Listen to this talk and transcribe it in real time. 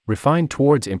Refined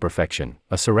towards imperfection,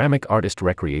 a ceramic artist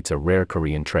recreates a rare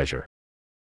Korean treasure.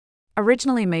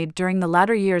 Originally made during the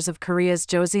latter years of Korea's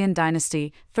Joseon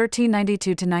dynasty,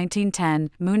 1392 to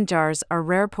 1910, moon jars are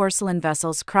rare porcelain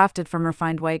vessels crafted from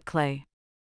refined white clay.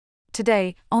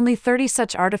 Today, only 30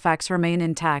 such artifacts remain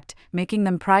intact, making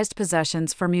them prized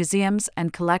possessions for museums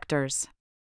and collectors.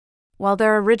 While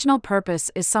their original purpose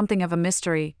is something of a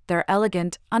mystery, their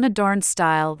elegant, unadorned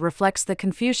style reflects the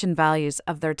Confucian values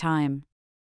of their time.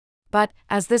 But,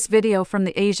 as this video from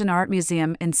the Asian Art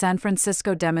Museum in San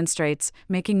Francisco demonstrates,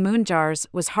 making moon jars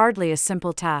was hardly a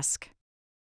simple task.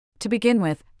 To begin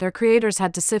with, their creators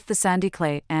had to sift the sandy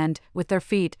clay and, with their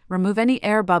feet, remove any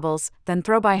air bubbles, then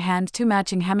throw by hand 2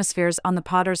 matching hemispheres on the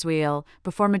potter's wheel,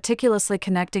 before meticulously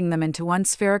connecting them into one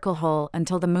spherical hole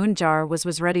until the moon jar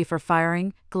was ready for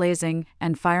firing, glazing,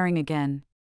 and firing again.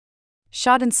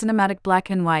 Shot in cinematic black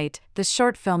and white, this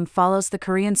short film follows the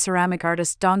Korean ceramic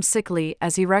artist Dong Sik Lee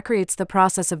as he recreates the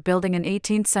process of building an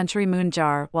 18th-century moon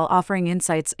jar while offering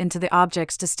insights into the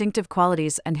object's distinctive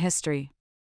qualities and history.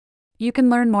 You can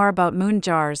learn more about moon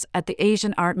jars at the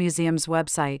Asian Art Museum's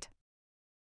website.